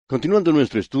Continuando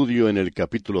nuestro estudio en el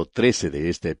capítulo 13 de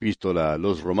esta epístola a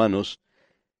los Romanos,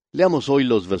 leamos hoy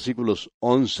los versículos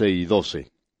 11 y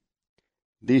 12.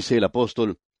 Dice el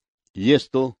apóstol: Y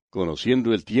esto,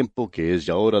 conociendo el tiempo que es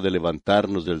ya hora de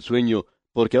levantarnos del sueño,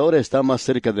 porque ahora está más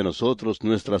cerca de nosotros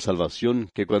nuestra salvación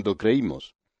que cuando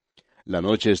creímos. La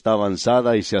noche está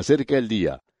avanzada y se acerca el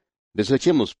día.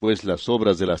 Desechemos pues las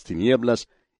obras de las tinieblas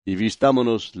y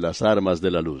vistámonos las armas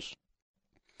de la luz.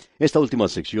 Esta última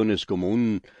sección es como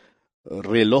un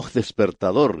reloj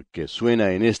despertador que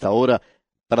suena en esta hora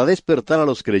para despertar a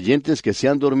los creyentes que se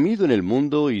han dormido en el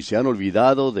mundo y se han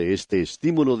olvidado de este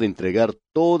estímulo de entregar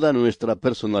toda nuestra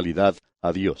personalidad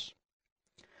a Dios.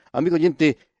 Amigo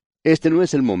oyente, este no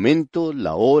es el momento,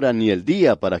 la hora ni el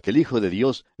día para que el Hijo de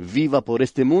Dios viva por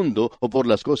este mundo o por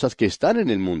las cosas que están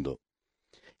en el mundo.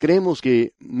 Creemos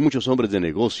que muchos hombres de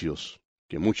negocios,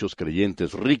 que muchos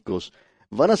creyentes ricos,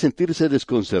 van a sentirse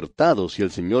desconcertados si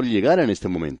el Señor llegara en este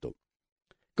momento.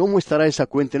 ¿Cómo estará esa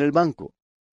cuenta en el banco?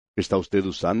 ¿Está usted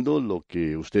usando lo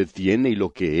que usted tiene y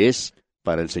lo que es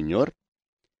para el Señor?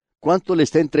 ¿Cuánto le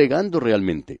está entregando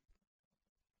realmente?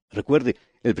 Recuerde,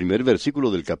 el primer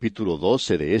versículo del capítulo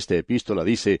 12 de esta epístola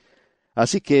dice: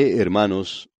 Así que,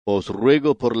 hermanos, os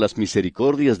ruego por las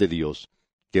misericordias de Dios,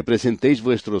 que presentéis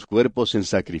vuestros cuerpos en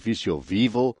sacrificio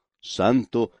vivo,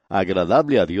 santo,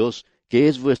 agradable a Dios, que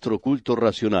es vuestro culto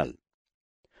racional.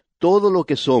 Todo lo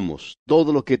que somos,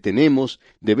 todo lo que tenemos,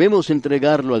 debemos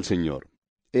entregarlo al Señor.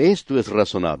 Esto es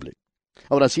razonable.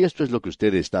 Ahora, si esto es lo que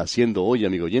usted está haciendo hoy,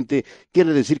 amigo oyente,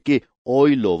 quiere decir que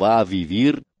hoy lo va a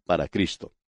vivir para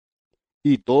Cristo.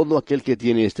 Y todo aquel que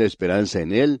tiene esta esperanza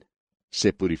en Él,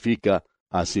 se purifica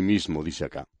a sí mismo, dice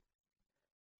acá.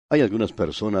 Hay algunas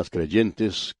personas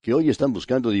creyentes que hoy están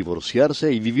buscando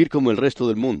divorciarse y vivir como el resto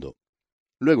del mundo.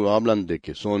 Luego hablan de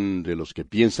que son de los que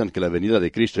piensan que la venida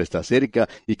de Cristo está cerca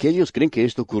y que ellos creen que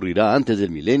esto ocurrirá antes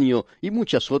del milenio y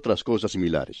muchas otras cosas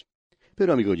similares.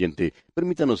 Pero, amigo oyente,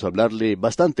 permítanos hablarle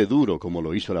bastante duro como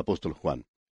lo hizo el apóstol Juan.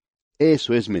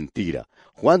 Eso es mentira.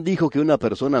 Juan dijo que una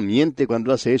persona miente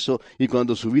cuando hace eso y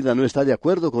cuando su vida no está de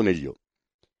acuerdo con ello.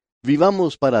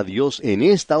 Vivamos para Dios en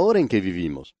esta hora en que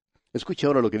vivimos. Escuche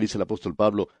ahora lo que dice el apóstol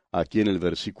Pablo aquí en el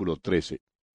versículo 13.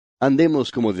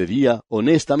 Andemos como de día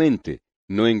honestamente,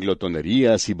 no en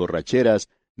glotonerías y borracheras,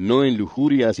 no en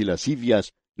lujurias y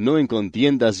lascivias, no en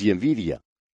contiendas y envidia.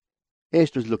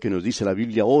 Esto es lo que nos dice la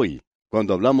Biblia hoy,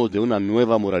 cuando hablamos de una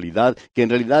nueva moralidad, que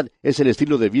en realidad es el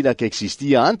estilo de vida que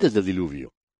existía antes del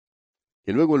diluvio.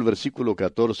 Y luego el versículo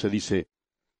 14 dice: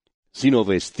 Sino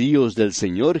vestíos del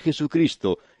Señor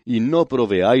Jesucristo, y no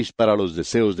proveáis para los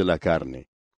deseos de la carne.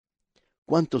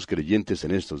 ¿Cuántos creyentes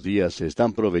en estos días se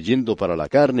están proveyendo para la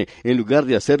carne en lugar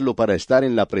de hacerlo para estar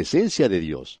en la presencia de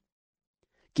Dios?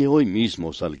 Que hoy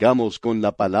mismo salgamos con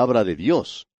la palabra de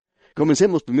Dios.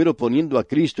 Comencemos primero poniendo a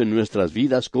Cristo en nuestras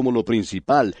vidas como lo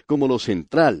principal, como lo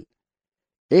central.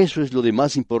 Eso es lo de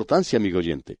más importancia, amigo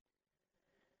oyente.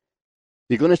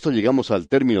 Y con esto llegamos al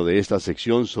término de esta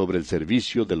sección sobre el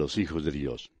servicio de los hijos de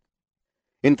Dios.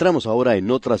 Entramos ahora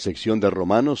en otra sección de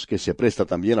Romanos que se presta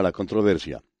también a la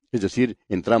controversia. Es decir,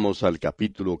 entramos al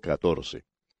capítulo 14.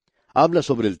 Habla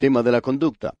sobre el tema de la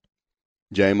conducta.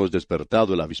 Ya hemos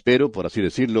despertado el avispero, por así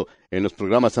decirlo, en los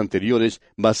programas anteriores,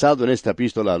 basado en esta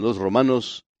epístola a los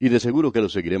Romanos, y de seguro que lo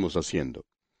seguiremos haciendo.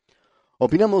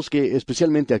 Opinamos que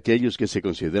especialmente aquellos que se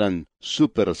consideran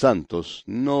super santos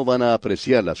no van a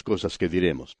apreciar las cosas que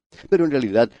diremos. Pero en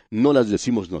realidad no las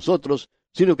decimos nosotros,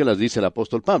 sino que las dice el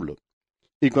apóstol Pablo.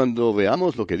 Y cuando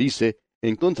veamos lo que dice,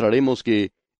 encontraremos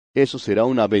que eso será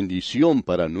una bendición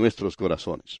para nuestros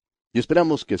corazones. Y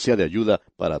esperamos que sea de ayuda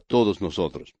para todos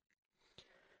nosotros.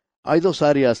 Hay dos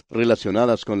áreas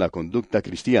relacionadas con la conducta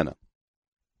cristiana.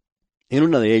 En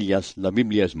una de ellas, la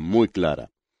Biblia es muy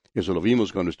clara. Eso lo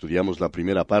vimos cuando estudiamos la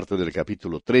primera parte del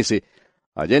capítulo 13.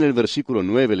 Allá en el versículo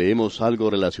 9 leemos algo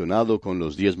relacionado con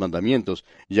los 10 mandamientos,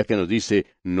 ya que nos dice: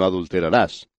 no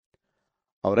adulterarás.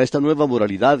 Ahora, esta nueva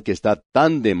moralidad que está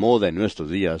tan de moda en nuestros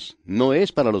días, no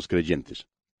es para los creyentes.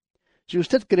 Si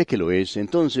usted cree que lo es,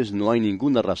 entonces no hay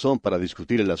ninguna razón para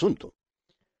discutir el asunto.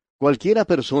 Cualquiera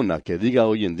persona que diga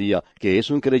hoy en día que es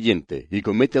un creyente y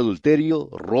comete adulterio,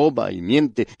 roba y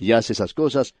miente y hace esas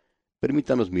cosas,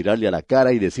 permítanos mirarle a la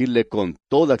cara y decirle con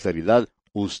toda claridad: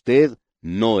 usted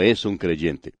no es un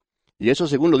creyente. Y eso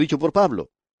según lo dicho por Pablo.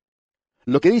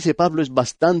 Lo que dice Pablo es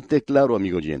bastante claro,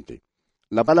 amigo oyente.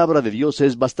 La palabra de Dios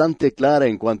es bastante clara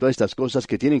en cuanto a estas cosas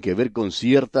que tienen que ver con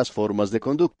ciertas formas de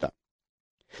conducta.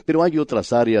 Pero hay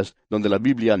otras áreas donde la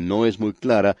Biblia no es muy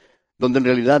clara, donde en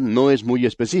realidad no es muy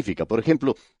específica. Por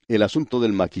ejemplo, el asunto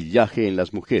del maquillaje en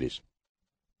las mujeres.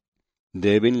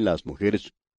 ¿Deben las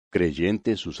mujeres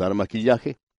creyentes usar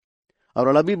maquillaje?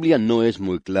 Ahora, la Biblia no es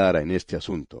muy clara en este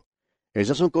asunto.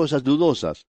 Esas son cosas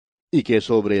dudosas. ¿Y qué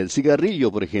sobre el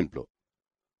cigarrillo, por ejemplo?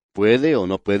 ¿Puede o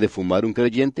no puede fumar un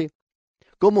creyente?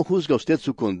 ¿Cómo juzga usted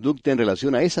su conducta en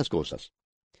relación a esas cosas?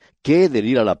 ¿Qué del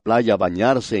ir a la playa a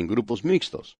bañarse en grupos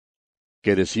mixtos?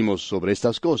 ¿Qué decimos sobre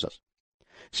estas cosas?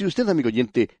 Si usted, amigo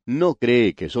oyente, no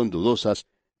cree que son dudosas,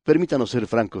 permítanos ser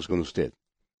francos con usted.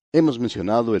 Hemos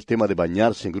mencionado el tema de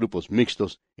bañarse en grupos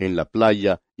mixtos, en la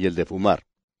playa y el de fumar.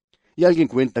 Y alguien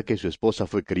cuenta que su esposa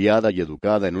fue criada y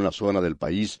educada en una zona del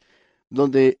país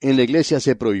donde en la iglesia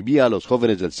se prohibía a los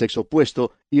jóvenes del sexo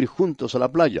opuesto ir juntos a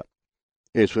la playa.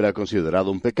 Eso era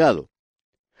considerado un pecado.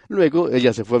 Luego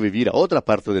ella se fue a vivir a otra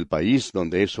parte del país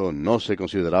donde eso no se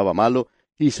consideraba malo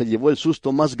y se llevó el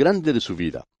susto más grande de su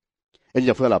vida.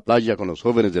 Ella fue a la playa con los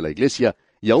jóvenes de la iglesia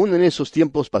y aún en esos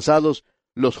tiempos pasados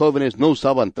los jóvenes no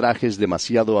usaban trajes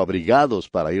demasiado abrigados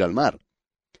para ir al mar.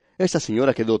 Esta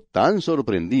señora quedó tan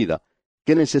sorprendida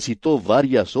que necesitó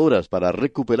varias horas para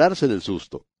recuperarse del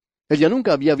susto. Ella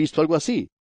nunca había visto algo así.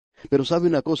 Pero ¿sabe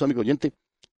una cosa, amigo oyente?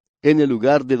 En el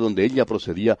lugar de donde ella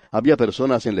procedía había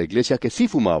personas en la iglesia que sí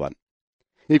fumaban.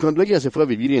 Y cuando ella se fue a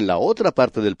vivir en la otra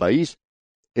parte del país,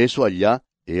 eso allá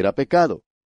era pecado.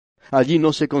 Allí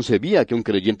no se concebía que un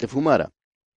creyente fumara.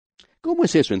 ¿Cómo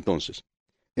es eso entonces?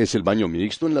 ¿Es el baño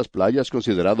mixto en las playas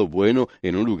considerado bueno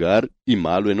en un lugar y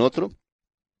malo en otro?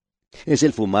 ¿Es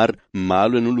el fumar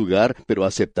malo en un lugar pero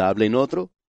aceptable en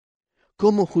otro?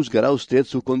 ¿Cómo juzgará usted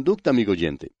su conducta, amigo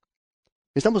oyente?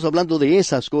 Estamos hablando de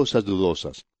esas cosas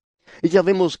dudosas. Y ya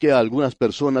vemos que a algunas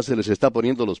personas se les está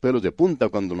poniendo los pelos de punta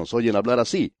cuando nos oyen hablar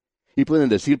así. Y pueden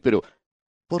decir, pero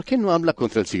 ¿por qué no habla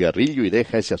contra el cigarrillo y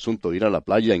deja ese asunto de ir a la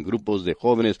playa en grupos de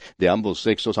jóvenes de ambos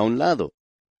sexos a un lado?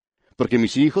 Porque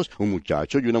mis hijos, un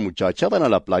muchacho y una muchacha, van a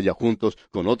la playa juntos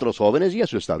con otros jóvenes y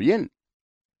eso está bien.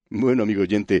 Bueno, amigo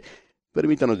oyente,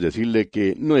 permítanos decirle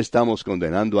que no estamos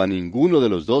condenando a ninguno de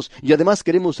los dos y además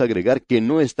queremos agregar que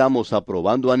no estamos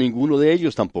aprobando a ninguno de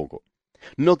ellos tampoco.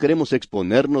 No queremos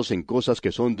exponernos en cosas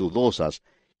que son dudosas,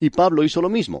 y Pablo hizo lo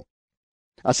mismo.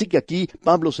 Así que aquí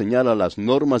Pablo señala las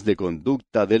normas de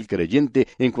conducta del creyente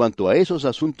en cuanto a esos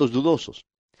asuntos dudosos.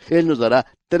 Él nos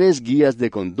dará 3 guías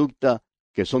de conducta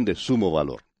que son de sumo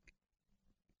valor.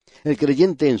 El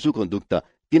creyente en su conducta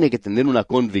tiene que tener una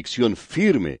convicción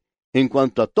firme en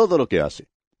cuanto a todo lo que hace.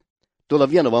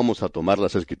 Todavía no vamos a tomar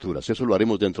las Escrituras, eso lo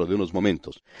haremos dentro de unos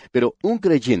momentos. Pero un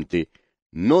creyente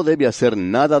no debe hacer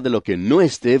nada de lo que no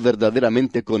esté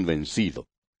verdaderamente convencido.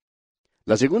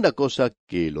 La segunda cosa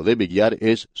que lo debe guiar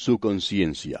es su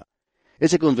conciencia.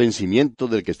 Ese convencimiento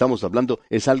del que estamos hablando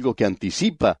es algo que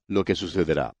anticipa lo que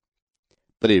sucederá.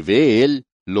 ¿Prevé él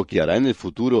lo que hará en el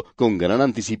futuro con gran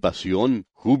anticipación,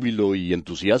 júbilo y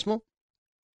entusiasmo?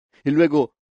 Y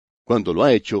luego, cuando lo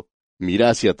ha hecho, ¿mira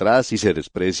hacia atrás y se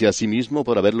desprecia a sí mismo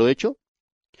por haberlo hecho?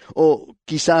 ¿O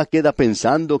quizá queda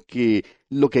pensando que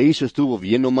lo que hizo estuvo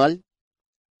bien o mal?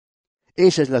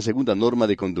 Esa es la segunda norma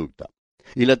de conducta.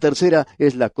 Y la tercera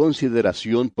es la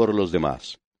consideración por los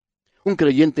demás. Un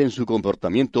creyente en su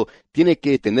comportamiento tiene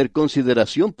que tener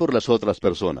consideración por las otras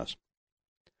personas.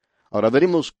 Ahora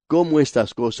veremos cómo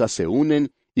estas cosas se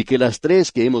unen y que las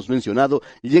 3 que hemos mencionado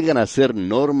llegan a ser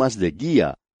normas de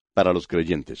guía para los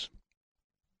creyentes.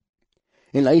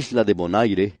 En la isla de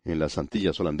Bonaire, en las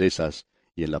Antillas holandesas,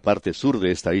 y en la parte sur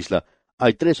de esta isla,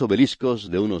 hay 3 obeliscos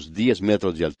de unos 10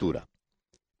 metros de altura.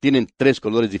 Tienen 3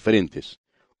 colores diferentes.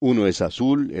 Uno es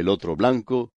azul, el otro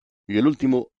blanco, y el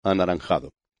último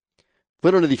anaranjado.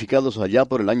 Fueron edificados allá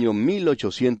por el año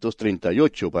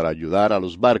 1838 para ayudar a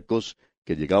los barcos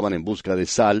que llegaban en busca de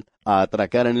sal a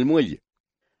atracar en el muelle.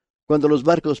 Cuando los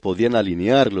barcos podían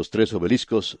alinear los 3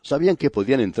 obeliscos, sabían que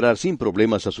podían entrar sin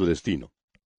problemas a su destino.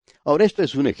 Ahora esto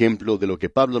es un ejemplo de lo que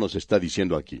Pablo nos está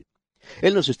diciendo aquí.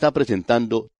 Él nos está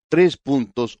presentando 3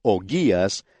 puntos o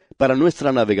guías para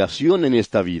nuestra navegación en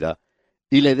esta vida,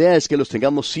 y la idea es que los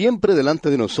tengamos siempre delante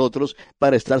de nosotros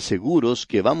para estar seguros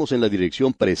que vamos en la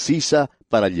dirección precisa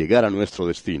para llegar a nuestro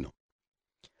destino.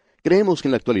 Creemos que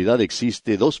en la actualidad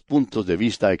existe 2 puntos de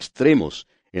vista extremos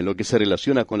en lo que se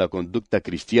relaciona con la conducta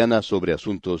cristiana sobre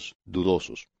asuntos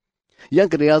dudosos. Y han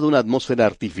creado una atmósfera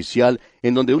artificial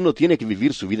en donde uno tiene que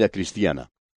vivir su vida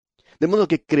cristiana. De modo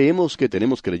que creemos que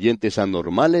tenemos creyentes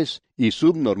anormales y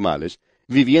subnormales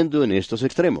viviendo en estos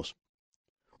extremos.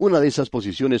 Una de esas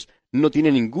posiciones no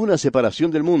tiene ninguna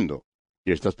separación del mundo,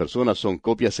 y estas personas son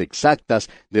copias exactas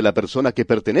de la persona que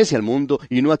pertenece al mundo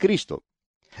y no a Cristo.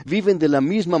 Viven de la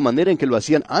misma manera en que lo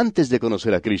hacían antes de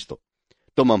conocer a Cristo.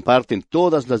 Toman parte en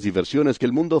todas las diversiones que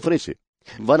el mundo ofrece.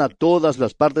 Van a todas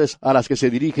las partes a las que se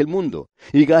dirige el mundo,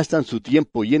 y gastan su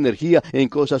tiempo y energía en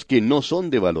cosas que no son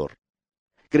de valor.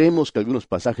 creemos que algunos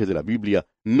pasajes de la Biblia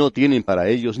no tienen para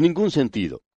ellos ningún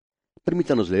sentido.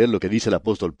 Permítanos leer lo que dice el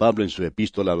apóstol Pablo en su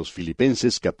epístola a los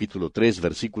Filipenses, capítulo 3,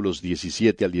 versículos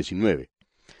 17 al 19.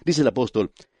 Dice el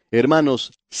apóstol: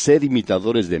 Hermanos, sed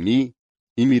imitadores de mí,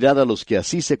 y mirad a los que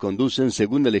así se conducen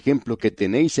según el ejemplo que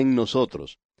tenéis en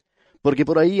nosotros. Porque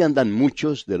por ahí andan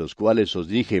muchos, de los cuales os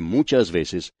dije muchas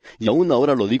veces, y aún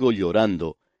ahora lo digo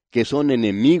llorando, que son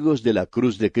enemigos de la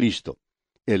cruz de Cristo,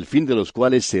 el fin de los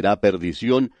cuales será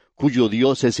perdición, cuyo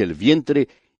Dios es el vientre,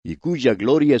 y cuya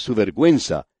gloria es su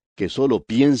vergüenza, que sólo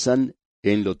piensan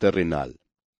en lo terrenal.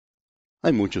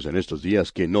 Hay muchos en estos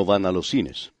días que no van a los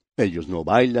cines. Ellos no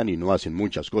bailan y no hacen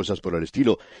muchas cosas por el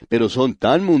estilo, pero son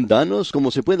tan mundanos como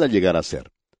se pueda llegar a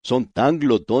ser. Son tan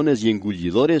glotones y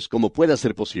engullidores como pueda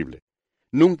ser posible.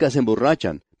 Nunca se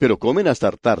emborrachan, pero comen hasta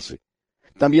hartarse.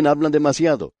 También hablan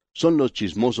demasiado. Son los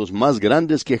chismosos más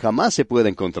grandes que jamás se pueda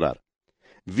encontrar.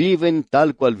 Viven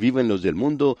tal cual viven los del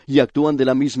mundo y actúan de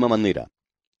la misma manera.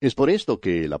 Es por esto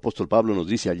que el apóstol Pablo nos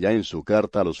dice allá en su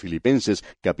carta a los Filipenses,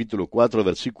 capítulo 4,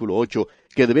 versículo 8,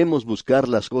 que debemos buscar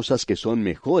las cosas que son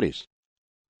mejores.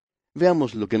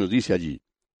 Veamos lo que nos dice allí.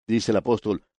 Dice el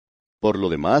apóstol: Por lo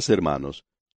demás, hermanos,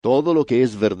 todo lo que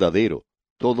es verdadero,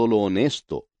 todo lo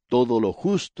honesto, todo lo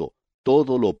justo,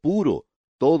 todo lo puro,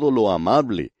 todo lo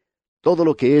amable, todo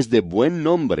lo que es de buen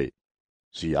nombre,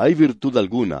 si hay virtud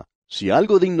alguna, si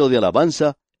algo digno de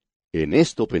alabanza, en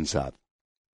esto pensad.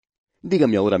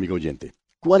 Dígame ahora, amigo oyente,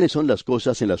 ¿cuáles son las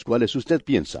cosas en las cuales usted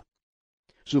piensa?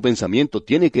 Su pensamiento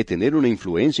tiene que tener una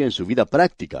influencia en su vida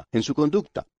práctica, en su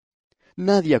conducta.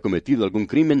 Nadie ha cometido algún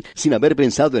crimen sin haber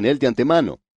pensado en él de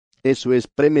antemano. Eso es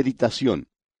premeditación.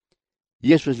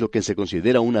 Y eso es lo que se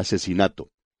considera un asesinato.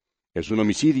 Es un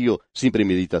homicidio sin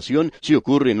premeditación si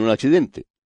ocurre en un accidente.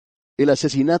 El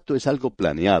asesinato es algo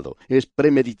planeado, es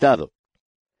premeditado.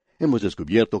 Hemos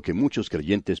descubierto que muchos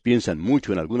creyentes piensan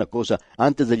mucho en alguna cosa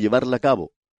antes de llevarla a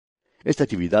cabo. Esta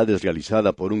actividad es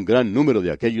realizada por un gran número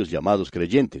de aquellos llamados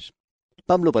creyentes.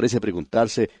 Pablo parece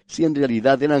preguntarse si en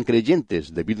realidad eran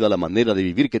creyentes debido a la manera de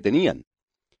vivir que tenían.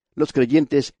 Los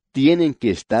creyentes tienen que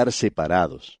estar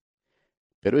separados.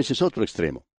 Pero ese es otro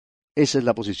extremo. Esa es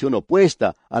la posición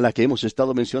opuesta a la que hemos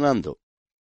estado mencionando.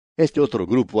 Este otro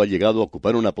grupo ha llegado a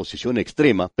ocupar una posición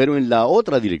extrema, pero en la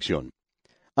otra dirección.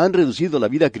 Han reducido la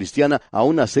vida cristiana a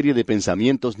una serie de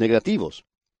pensamientos negativos.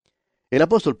 El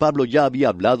apóstol Pablo ya había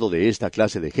hablado de esta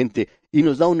clase de gente y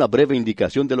nos da una breve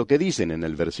indicación de lo que dicen en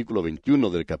el versículo 21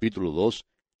 del capítulo 2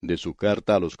 de su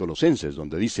carta a los Colosenses,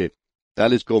 donde dice,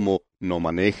 tales como no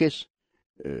manejes,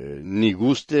 ni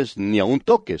gustes, ni aun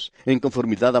toques, en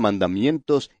conformidad a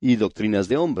mandamientos y doctrinas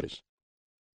de hombres.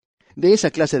 De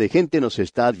esa clase de gente nos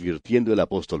está advirtiendo el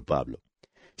apóstol Pablo.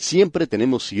 Siempre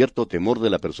tenemos cierto temor de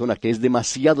la persona que es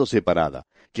demasiado separada,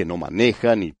 que no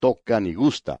maneja, ni toca, ni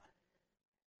gusta.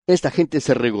 Esta gente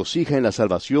se regocija en la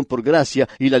salvación por gracia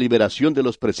y la liberación de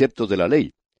los preceptos de la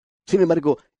ley. Sin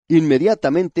embargo,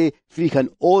 inmediatamente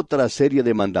fijan otra serie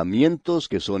de mandamientos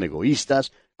que son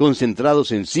egoístas,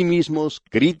 concentrados en sí mismos,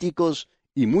 críticos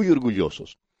y muy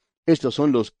orgullosos. Estos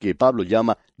son los que Pablo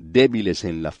llama débiles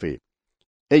en la fe.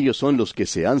 Ellos son los que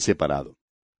se han separado.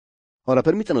 Ahora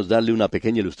permítanos darle una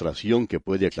pequeña ilustración que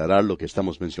puede aclarar lo que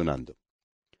estamos mencionando.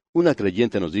 Una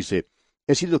creyente nos dice,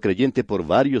 he sido creyente por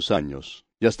varios años,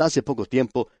 y hasta hace poco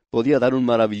tiempo podía dar un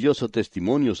maravilloso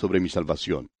testimonio sobre mi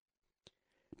salvación.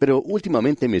 Pero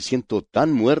últimamente me siento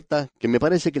tan muerta que me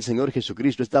parece que el Señor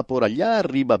Jesucristo está por allá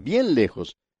arriba, bien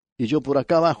lejos, y yo por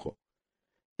acá abajo.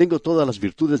 Tengo todas las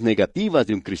virtudes negativas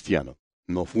de un cristiano.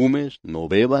 No fumes, no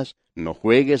bebas, no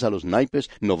juegues a los naipes,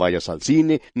 no vayas al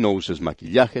cine, no uses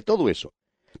maquillaje, todo eso.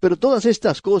 Pero todas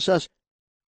estas cosas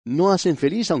no hacen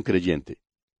feliz a un creyente.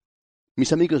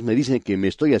 Mis amigos me dicen que me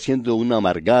estoy haciendo una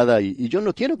amargada y yo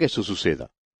no quiero que eso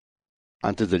suceda.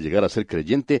 Antes de llegar a ser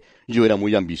creyente, yo era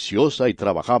muy ambiciosa y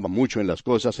trabajaba mucho en las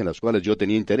cosas en las cuales yo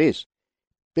tenía interés.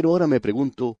 Pero ahora me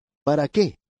pregunto, ¿para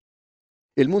qué?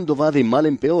 El mundo va de mal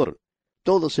en peor.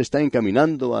 Todo se está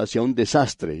encaminando hacia un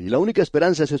desastre, y la única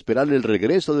esperanza es esperar el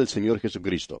regreso del Señor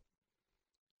Jesucristo.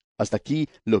 Hasta aquí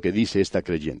lo que dice esta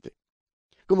creyente.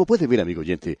 Como puede ver, amigo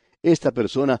oyente, esta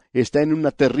persona está en una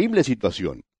terrible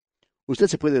situación. Usted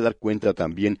se puede dar cuenta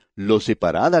también lo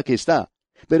separada que está,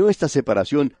 pero esta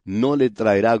separación no le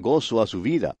traerá gozo a su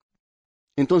vida.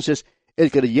 Entonces, el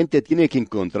creyente tiene que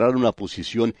encontrar una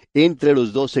posición entre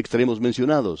los dos extremos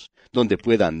mencionados, donde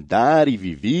pueda andar y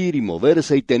vivir y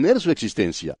moverse y tener su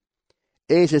existencia.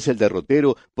 Ese es el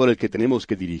derrotero por el que tenemos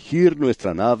que dirigir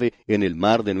nuestra nave en el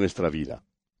mar de nuestra vida.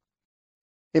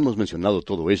 Hemos mencionado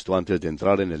todo esto antes de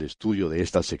entrar en el estudio de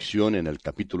esta sección en el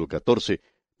capítulo 14,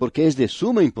 porque es de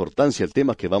suma importancia el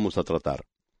tema que vamos a tratar.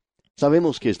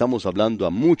 Sabemos que estamos hablando a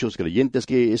muchos creyentes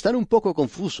que están un poco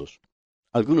confusos.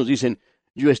 Algunos dicen,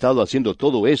 yo he estado haciendo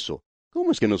todo eso.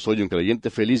 ¿Cómo es que no soy un creyente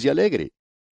feliz y alegre?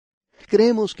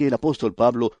 Creemos que el apóstol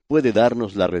Pablo puede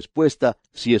darnos la respuesta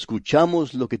si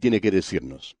escuchamos lo que tiene que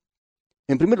decirnos.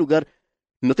 En primer lugar,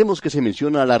 notemos que se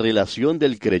menciona la relación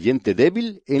del creyente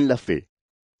débil en la fe.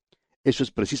 Eso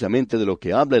es precisamente de lo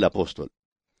que habla el apóstol.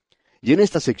 Y en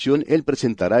esta sección él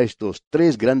presentará estos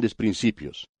tres grandes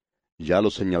principios. Ya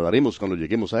los señalaremos cuando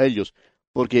lleguemos a ellos,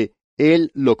 porque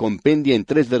él lo compendia en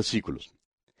 3 versículos.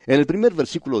 En el primer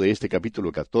versículo de este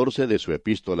capítulo 14 de su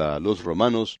epístola a los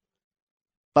Romanos,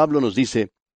 Pablo nos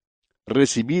dice,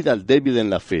 recibid al débil en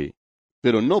la fe,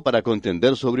 pero no para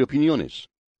contender sobre opiniones.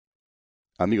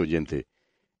 Amigo oyente,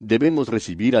 debemos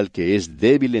recibir al que es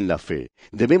débil en la fe.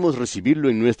 Debemos recibirlo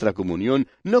en nuestra comunión,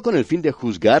 no con el fin de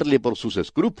juzgarle por sus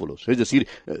escrúpulos, es decir,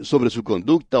 sobre su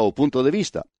conducta o punto de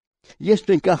vista. Y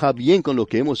esto encaja bien con lo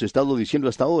que hemos estado diciendo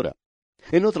hasta ahora.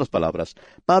 En otras palabras,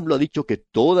 Pablo ha dicho que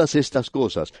todas estas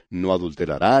cosas, no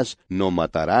adulterarás, no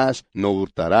matarás, no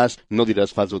hurtarás, no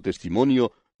dirás falso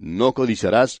testimonio, no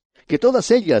codiciarás, que todas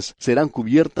ellas serán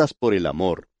cubiertas por el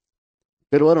amor.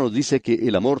 Pero ahora nos dice que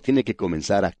el amor tiene que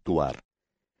comenzar a actuar.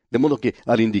 De modo que,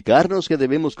 al indicarnos que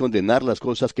debemos condenar las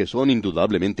cosas que son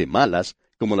indudablemente malas,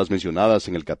 como las mencionadas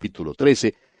en el capítulo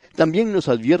 13, también nos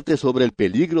advierte sobre el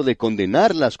peligro de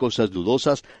condenar las cosas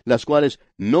dudosas, las cuales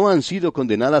no han sido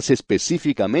condenadas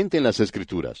específicamente en las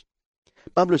Escrituras.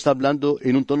 Pablo está hablando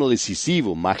en un tono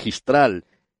decisivo, magistral,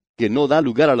 que no da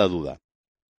lugar a la duda.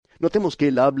 Notemos que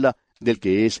él habla del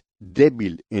que es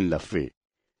débil en la fe.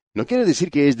 No quiere decir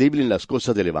que es débil en las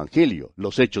cosas del Evangelio,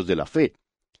 los hechos de la fe.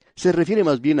 Se refiere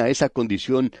más bien a esa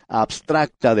condición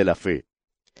abstracta de la fe.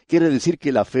 Quiere decir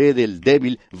que la fe del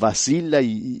débil vacila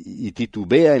y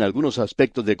titubea en algunos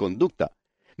aspectos de conducta.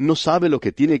 No sabe lo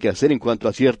que tiene que hacer en cuanto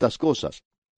a ciertas cosas.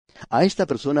 A esta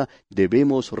persona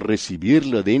debemos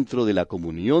recibirla dentro de la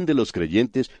comunión de los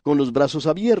creyentes con los brazos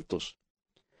abiertos.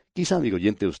 Quizá, amigo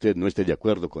oyente, usted no esté de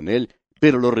acuerdo con él,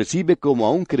 pero lo recibe como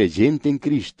a un creyente en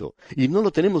Cristo, y no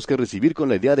lo tenemos que recibir con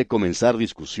la idea de comenzar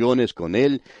discusiones con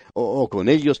él o con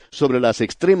ellos sobre las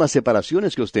extremas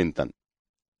separaciones que ostentan.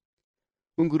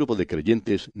 Un grupo de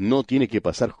creyentes no tiene que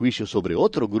pasar juicio sobre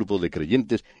otro grupo de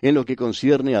creyentes en lo que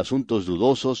concierne a asuntos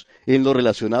dudosos en lo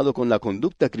relacionado con la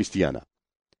conducta cristiana.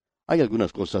 Hay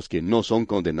algunas cosas que no son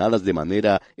condenadas de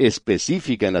manera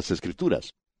específica en las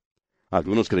Escrituras.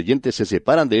 Algunos creyentes se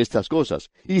separan de estas cosas,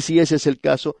 y si ese es el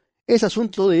caso, es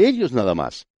asunto de ellos nada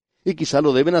más. Y quizá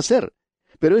lo deben hacer,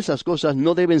 pero esas cosas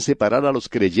no deben separar a los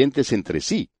creyentes entre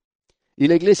sí. Y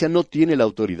la Iglesia no tiene la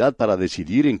autoridad para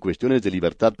decidir en cuestiones de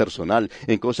libertad personal,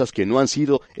 en cosas que no han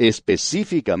sido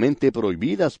específicamente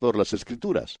prohibidas por las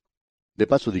Escrituras. De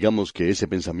paso, digamos que ese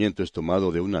pensamiento es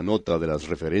tomado de una nota de las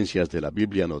referencias de la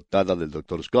Biblia anotada del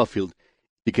Dr. Scofield,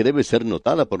 y que debe ser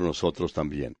notada por nosotros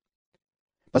también.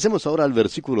 Pasemos ahora al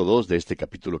versículo 2 de este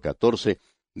capítulo 14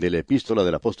 de la epístola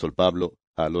del apóstol Pablo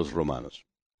a los Romanos.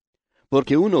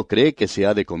 Porque uno cree que se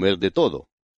ha de comer de todo,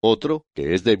 otro,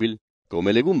 que es débil,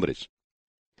 come legumbres.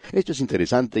 Esto es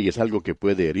interesante y es algo que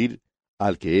puede herir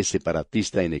al que es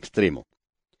separatista en extremo.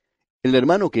 El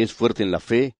hermano que es fuerte en la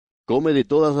fe come de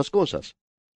todas las cosas.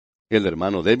 El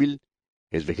hermano débil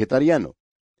es vegetariano.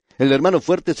 El hermano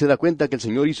fuerte se da cuenta que el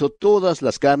Señor hizo todas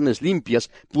las carnes limpias,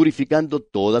 purificando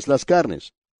todas las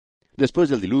carnes. Después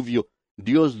del diluvio,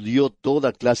 Dios dio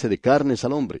toda clase de carnes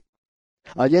al hombre.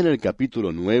 Allá en el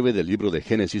capítulo 9 del libro de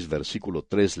Génesis, versículo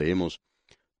 3, leemos,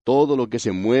 todo lo que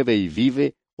se mueve y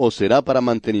vive os será para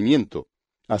mantenimiento,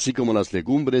 así como las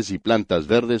legumbres y plantas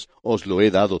verdes os lo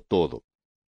he dado todo.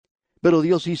 Pero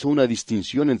Dios hizo una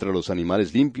distinción entre los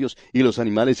animales limpios y los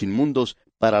animales inmundos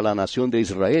para la nación de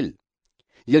Israel.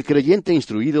 Y el creyente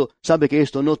instruido sabe que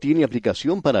esto no tiene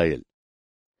aplicación para él.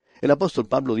 El apóstol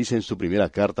Pablo dice en su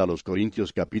primera carta a los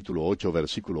Corintios capítulo 8,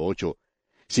 versículo 8,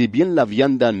 si bien la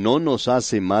vianda no nos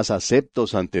hace más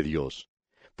aceptos ante Dios,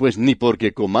 pues ni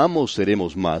porque comamos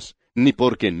seremos más, ni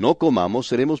porque no comamos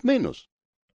seremos menos.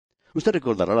 Usted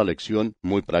recordará la lección,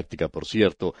 muy práctica por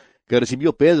cierto, que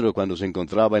recibió Pedro cuando se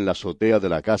encontraba en la azotea de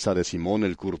la casa de Simón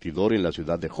el curtidor en la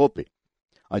ciudad de Jope.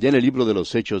 Allá en el libro de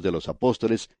los Hechos de los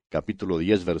Apóstoles, capítulo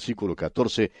 10, versículo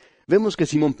 14, vemos que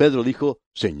Simón Pedro dijo,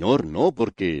 Señor, no,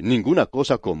 porque ninguna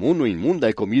cosa común o inmunda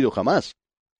he comido jamás.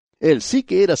 Él sí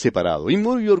que era separado, y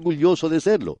muy orgulloso de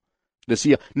serlo.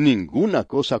 Decía, ninguna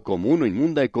cosa común o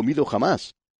inmunda he comido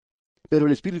jamás. Pero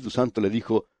el Espíritu Santo le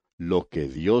dijo, lo que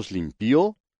Dios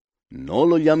limpió, no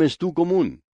lo llames tú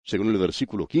común, según el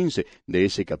versículo 15 de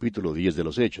ese capítulo 10 de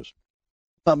los Hechos.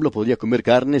 Pablo podía comer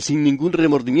carne sin ningún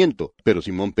remordimiento, pero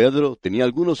Simón Pedro tenía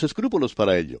algunos escrúpulos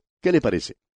para ello. ¿Qué le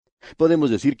parece? Podemos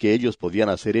decir que ellos podían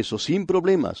hacer eso sin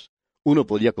problemas. Uno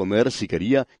podía comer si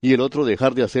quería y el otro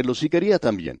dejar de hacerlo si quería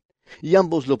también. Y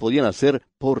ambos lo podían hacer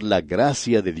por la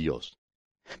gracia de Dios.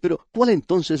 Pero, ¿cuál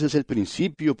entonces es el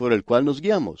principio por el cual nos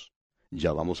guiamos?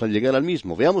 Ya vamos a llegar al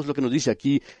mismo. Veamos lo que nos dice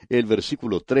aquí el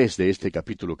versículo 3 de este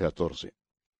capítulo 14.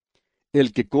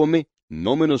 El que come,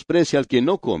 no menosprecia al que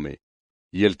no come,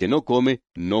 y el que no come,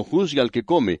 no juzga al que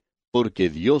come, porque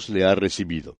Dios le ha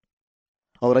recibido.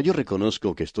 Ahora yo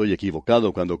reconozco que estoy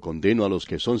equivocado cuando condeno a los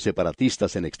que son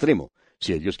separatistas en extremo.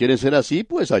 Si ellos quieren ser así,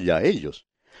 pues allá ellos.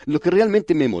 Lo que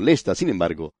realmente me molesta, sin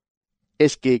embargo,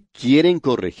 es que quieren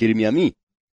corregirme a mí.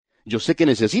 Yo sé que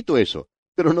necesito eso,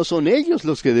 pero no son ellos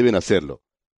los que deben hacerlo.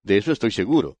 De eso estoy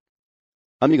seguro.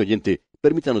 Amigo oyente,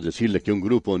 permítanos decirle que un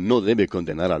grupo no debe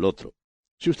condenar al otro.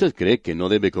 Si usted cree que no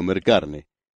debe comer carne,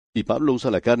 y Pablo usa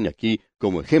la carne aquí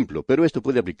como ejemplo, pero esto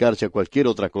puede aplicarse a cualquier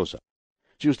otra cosa.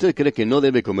 Si usted cree que no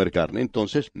debe comer carne,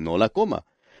 entonces no la coma.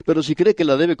 Pero si cree que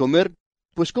la debe comer,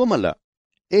 pues cómala.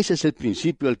 Ese es el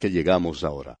principio al que llegamos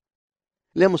ahora.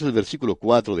 Leamos el versículo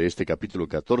 4 de este capítulo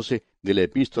 14 de la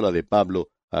epístola de Pablo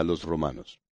a los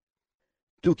Romanos.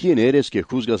 ¿Tú quién eres que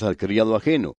juzgas al criado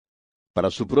ajeno? Para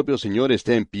su propio Señor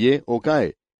esté en pie o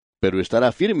cae, pero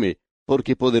estará firme,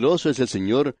 porque poderoso es el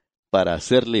Señor para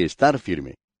hacerle estar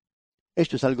firme.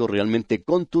 Esto es algo realmente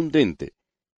contundente.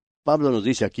 Pablo nos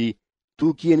dice aquí,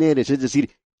 ¿tú quién eres? Es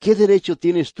decir, ¿qué derecho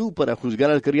tienes tú para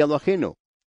juzgar al criado ajeno?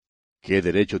 ¿Qué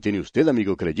derecho tiene usted,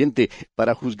 amigo creyente,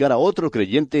 para juzgar a otro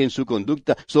creyente en su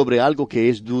conducta sobre algo que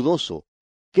es dudoso?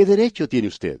 ¿Qué derecho tiene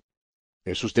usted?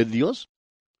 ¿Es usted Dios?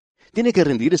 ¿Tiene que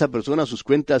rendir esa persona sus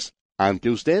cuentas ante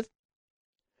usted?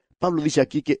 Pablo dice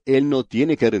aquí que él no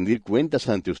tiene que rendir cuentas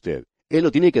ante usted. Él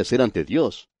lo tiene que hacer ante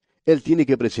Dios. Él tiene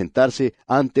que presentarse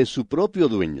ante su propio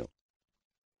dueño.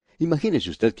 Imagínese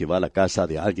usted que va a la casa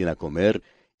de alguien a comer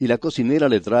y la cocinera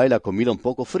le trae la comida un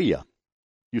poco fría.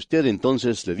 Y usted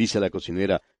entonces le dice a la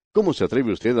cocinera, ¿cómo se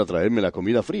atreve usted a traerme la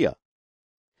comida fría?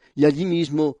 Y allí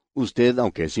mismo, usted,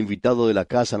 aunque es invitado de la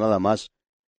casa nada más,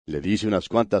 le dice unas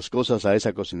cuantas cosas a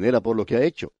esa cocinera por lo que ha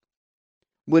hecho.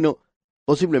 Bueno,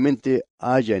 posiblemente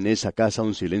haya en esa casa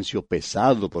un silencio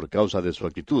pesado por causa de su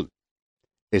actitud.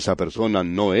 Esa persona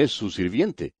no es su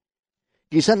sirviente.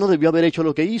 Quizá no debió haber hecho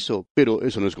lo que hizo, pero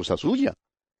eso no es cosa suya.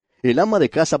 El ama de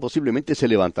casa posiblemente se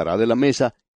levantará de la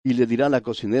mesa y le dirá a la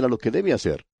cocinera lo que debe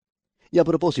hacer. Y a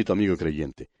propósito, amigo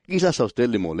creyente, quizás a usted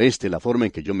le moleste la forma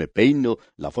en que yo me peino,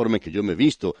 la forma en que yo me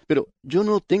visto, pero yo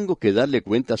no tengo que darle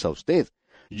cuentas a usted.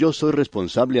 Yo soy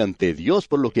responsable ante Dios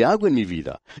por lo que hago en mi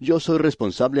vida. Yo soy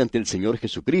responsable ante el Señor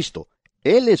Jesucristo.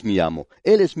 Él es mi amo,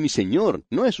 Él es mi Señor,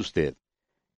 no es usted.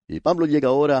 Y Pablo llega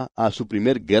ahora a su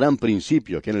primer gran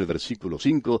principio, aquí en el versículo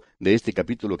 5 de este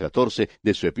capítulo 14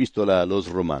 de su epístola a los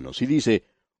Romanos. Y dice,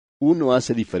 uno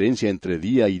hace diferencia entre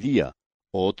día y día,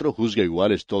 otro juzga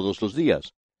iguales todos los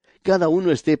días. Cada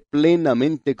uno esté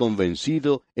plenamente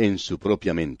convencido en su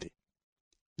propia mente.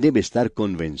 Debe estar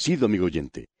convencido, amigo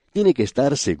oyente. Tiene que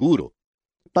estar seguro.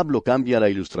 Pablo cambia la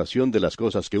ilustración de las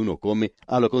cosas que uno come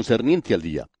a lo concerniente al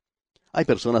día. Hay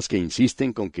personas que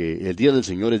insisten con que el día del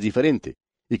Señor es diferente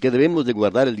y que debemos de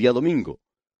guardar el día domingo.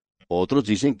 Otros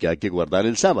dicen que hay que guardar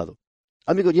el sábado.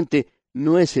 Amigo oyente,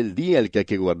 no es el día el que hay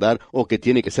que guardar o que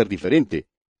tiene que ser diferente.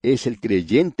 Es el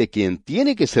creyente quien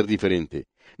tiene que ser diferente.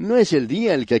 No es el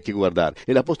día el que hay que guardar.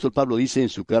 El apóstol Pablo dice en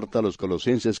su carta a los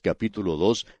Colosenses capítulo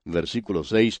 2, versículo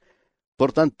 6,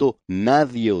 por tanto,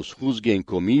 nadie os juzgue en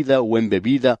comida o en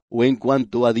bebida o en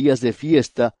cuanto a días de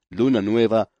fiesta, luna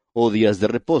nueva o días de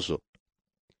reposo.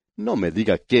 No me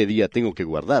diga qué día tengo que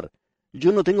guardar.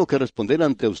 Yo no tengo que responder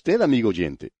ante usted, amigo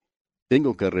oyente.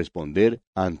 Tengo que responder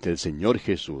ante el Señor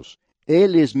Jesús.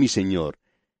 Él es mi Señor.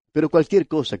 Pero cualquier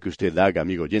cosa que usted haga,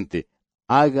 amigo oyente,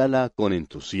 hágala con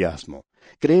entusiasmo.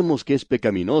 Creemos que es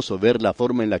pecaminoso ver la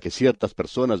forma en la que ciertas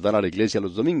personas van a la iglesia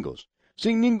los domingos,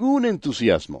 sin ningún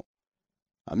entusiasmo.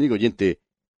 Amigo oyente,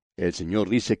 el Señor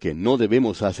dice que no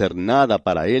debemos hacer nada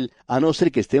para Él a no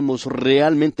ser que estemos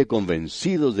realmente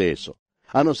convencidos de eso,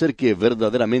 a no ser que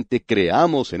verdaderamente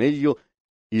creamos en ello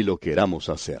y lo queramos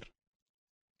hacer.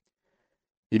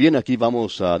 Y bien, aquí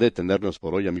vamos a detenernos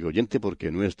por hoy, amigo oyente,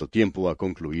 porque nuestro tiempo ha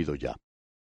concluido ya.